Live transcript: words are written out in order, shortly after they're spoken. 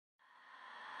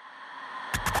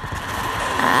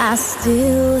I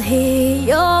still hear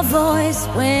your voice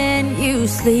when you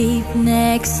sleep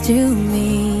next to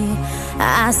me.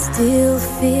 I still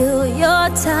feel your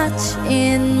touch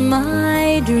in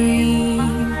my dream.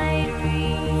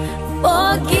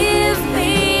 Forgive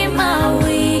me my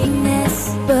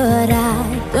weakness, but I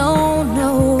don't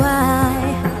know why.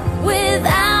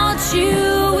 Without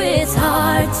you, it's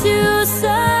hard to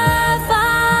survive.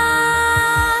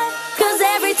 'Cause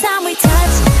every time we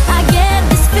touch, I get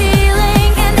this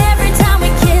feeling, and every time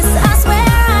we kiss, I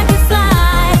swear I could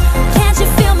fly. Can't you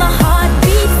feel my heart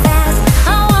beat fast?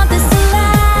 I want this to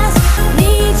last.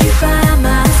 Need you by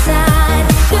my side.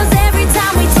 'Cause every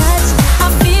time we touch, I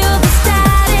feel the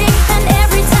static, and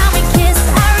every time we kiss,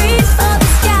 I reach for the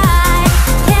sky.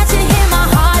 Can't you hear my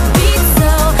heart beat? So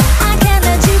I can't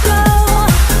let you go.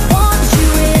 Want you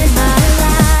in my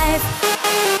life.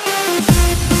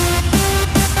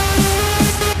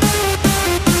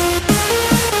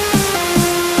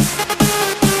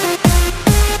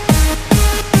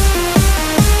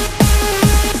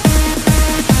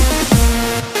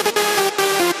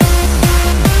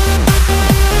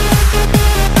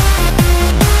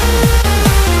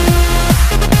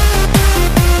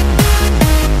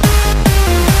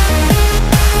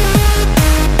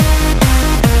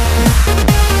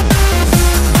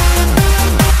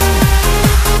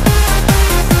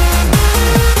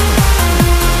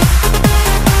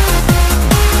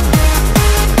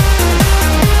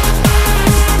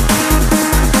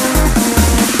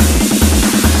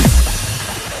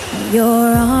 Your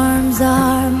arms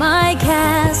are my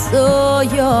castle,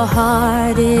 your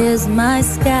heart is my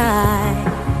sky.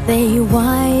 They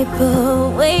wipe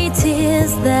away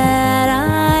tears that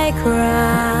I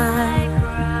cry.